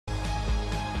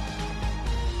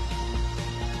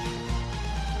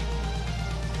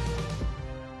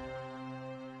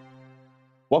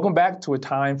Welcome back to A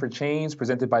Time for Change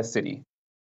presented by Citi.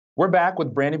 We're back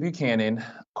with Brandon Buchanan,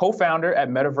 co-founder at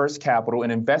Metaverse Capital,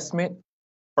 an investment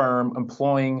firm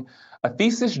employing a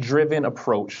thesis-driven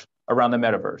approach around the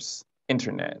metaverse,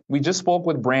 internet. We just spoke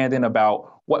with Brandon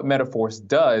about what Metaverse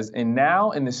does, and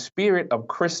now in the spirit of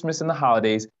Christmas and the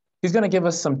holidays, he's going to give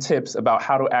us some tips about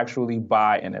how to actually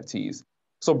buy NFTs.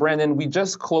 So Brandon, we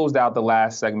just closed out the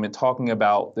last segment talking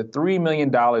about the $3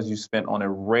 million you spent on a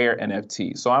rare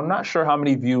NFT. So I'm not sure how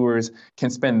many viewers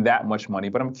can spend that much money,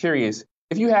 but I'm curious,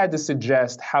 if you had to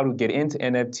suggest how to get into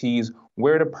NFTs,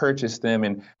 where to purchase them,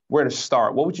 and where to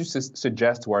start, what would you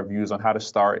suggest to our viewers on how to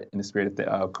start in the spirit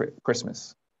of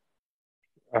Christmas?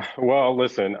 Well,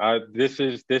 listen, this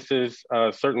is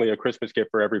certainly a Christmas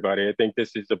gift for everybody. I think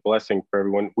this is a blessing for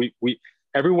everyone.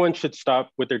 Everyone should stop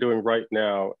what they're doing right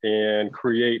now and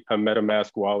create a MetaMask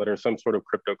wallet or some sort of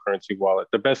cryptocurrency wallet.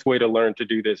 The best way to learn to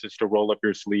do this is to roll up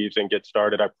your sleeves and get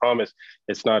started. I promise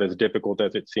it's not as difficult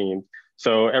as it seems.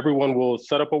 So everyone will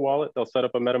set up a wallet. They'll set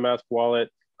up a MetaMask wallet,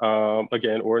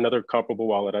 again, or another comparable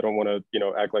wallet. I don't want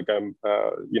to, act like I'm,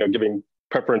 giving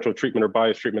preferential treatment or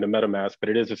bias treatment of MetaMask, but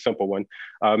it is a simple one.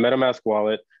 MetaMask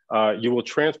wallet, you will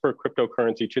transfer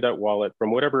cryptocurrency to that wallet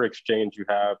from whatever exchange you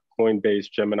have, Coinbase,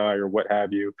 Gemini, or what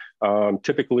have you.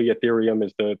 Typically, Ethereum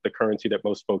is the currency that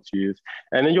most folks use.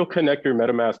 And then you'll connect your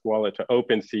MetaMask wallet to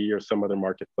OpenSea or some other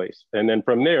marketplace. And then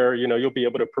from there, you'll be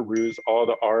able to peruse all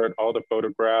the art, all the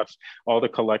photographs, all the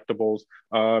collectibles,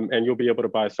 and you'll be able to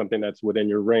buy something that's within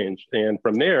your range. And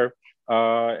from there,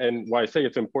 and why I say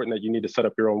it's important that you need to set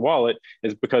up your own wallet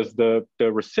is because the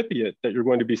recipient that you're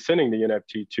going to be sending the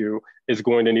NFT to is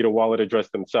going to need a wallet address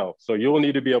themselves. So you'll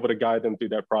need to be able to guide them through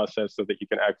that process so that you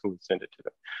can actually send it to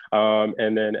them.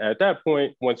 And then at that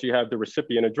point, once you have the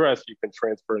recipient address, you can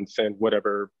transfer and send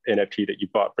whatever NFT that you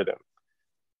bought for them.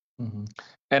 Mm-hmm.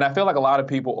 And I feel like a lot of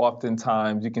people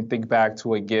oftentimes, you can think back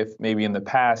to a gift maybe in the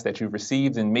past that you've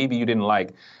received and maybe you didn't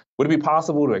like. Would it be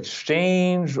possible to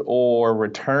exchange or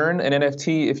return an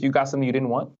NFT if you got something you didn't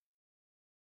want?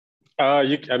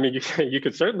 You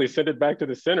could certainly send it back to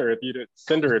the sender if you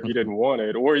didn't want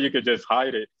it, or you could just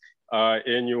hide it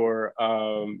in your,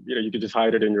 you could just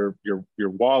hide it in your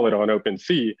wallet on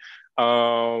OpenSea.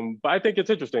 But I think it's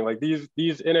interesting. Like these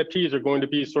NFTs are going to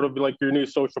be sort of like your new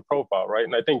social profile, right?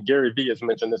 And I think Gary Vee has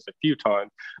mentioned this a few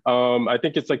times. I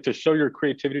think it's like to show your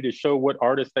creativity, to show what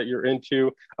artists that you're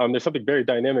into. There's something very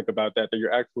dynamic about that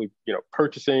you're actually,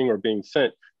 purchasing or being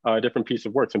sent a different piece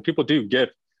of works. And people do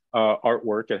gift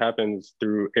artwork. It happens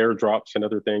through airdrops and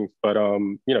other things. But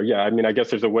I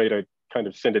guess there's a way to kind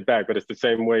of send it back, but it's the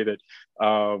same way that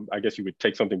I guess you would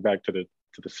take something back to the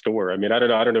store. I mean, I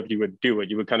don't know if you would do it.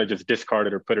 You would kind of just discard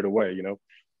it or put it away,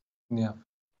 Yeah.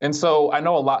 And so I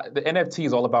know the NFT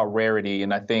is all about rarity,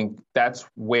 and I think that's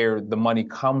where the money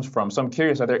comes from. So I'm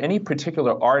curious, are there any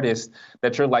particular artists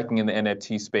that you're liking in the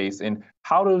NFT space, and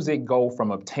how does it go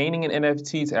from obtaining an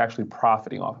NFT to actually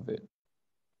profiting off of it?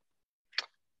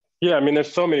 Yeah, I mean,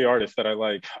 there's so many artists that I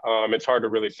like. It's hard to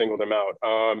really single them out.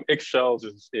 Ixchels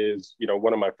is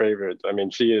one of my favorites. I mean,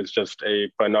 she is just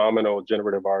a phenomenal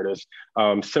generative artist.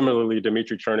 Similarly,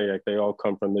 Dmitry Cherniak, they all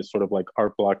come from this sort of like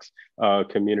art blocks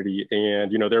community,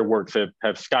 and their works have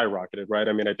skyrocketed, right?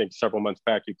 I mean, I think several months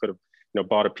back you could have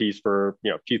bought a piece for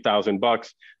a few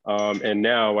 $1,000s, and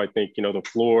now I think the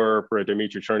floor for a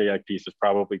Dmitry Cherniak piece is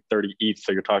probably 30 ETH,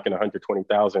 so you're talking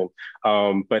 120,000.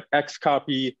 But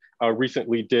Xcopy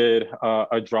recently did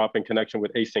a drop in connection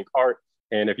with Async Art.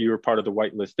 And if you were part of the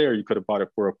whitelist there, you could have bought it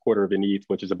for a quarter of an ETH,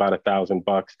 which is about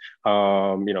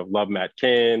 $1,000. Love Matt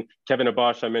Ken, Kevin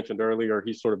Abosh, I mentioned earlier,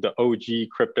 he's sort of the OG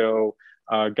crypto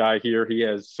guy here. He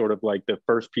has sort of like the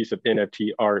first piece of NFT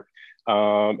art.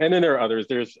 And then there are others.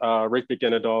 There's Rick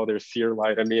McGinadall, there's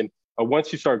Searlight. I mean,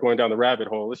 once you start going down the rabbit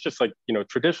hole, it's just like,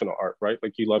 traditional art, right?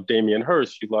 Like you love Damien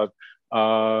Hirst, you love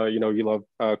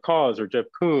Cause or Jeff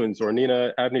Koons or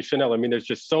Nina Abney Chanel. I mean, there's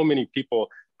just so many people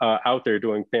out there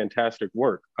doing fantastic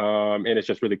work. And it's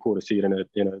just really cool to see it in a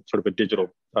sort of a digital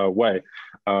way.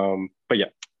 But yeah,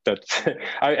 that's,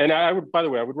 I would, by the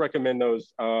way, I would recommend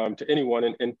those to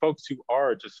anyone and folks who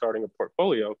are just starting a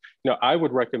portfolio. I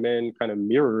would recommend kind of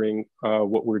mirroring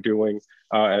what we're doing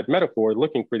at Metaphor,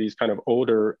 looking for these kind of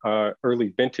older,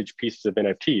 early vintage pieces of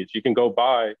NFTs. You can go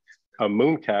buy a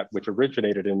Mooncap, which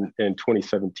originated in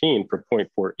 2017 for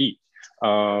 0.4 ETH.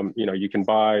 You can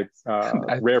buy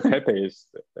rare Pepes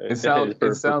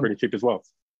for pretty cheap as well.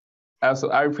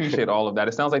 Absolutely. I appreciate all of that.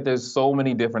 It sounds like there's so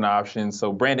many different options.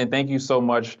 So Brandon, thank you so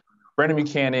much Brandon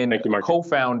Buchanan, Thank you, Marquise.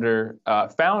 co-founder,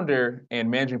 founder, and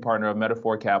managing partner of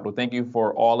Metaphor Capital. Thank you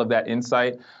for all of that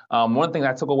insight. One thing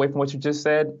I took away from what you just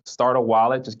said, start a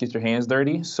wallet, just get your hands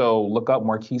dirty. So look up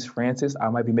Marquise Francis. I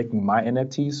might be making my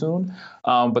NFT soon.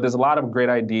 But there's a lot of great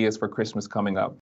ideas for Christmas coming up.